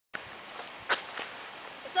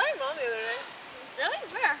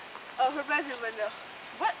her bedroom window.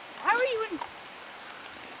 What? How are you in?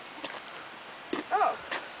 Oh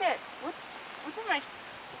shit! What's in my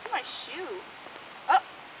shoe?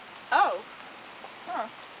 Oh. Huh.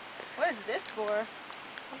 What is this for?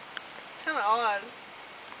 It's kind of odd.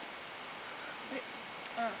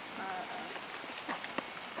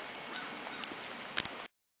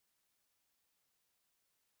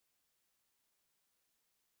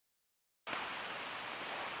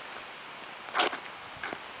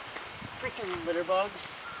 Freaking litter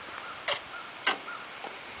bugs.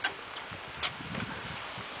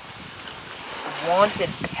 Wanted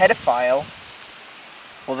pedophile.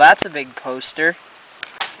 Well, that's a big poster.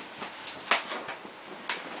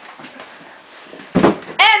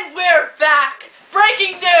 And we're back!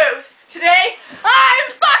 Breaking news! Today,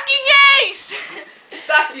 I'm fucking ace!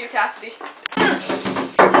 Back to you, Cassidy.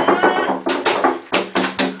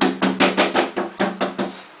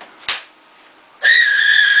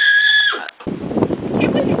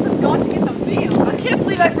 I can't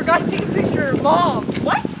believe I forgot to take a picture of Mom.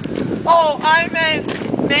 What? Oh, I meant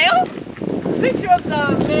mail? Picture of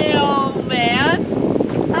the mailman.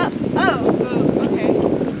 Okay.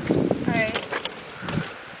 Alright.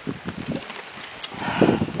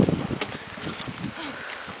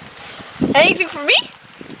 Anything for me?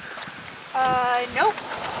 Nope.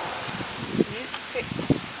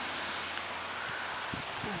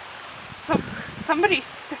 Somebody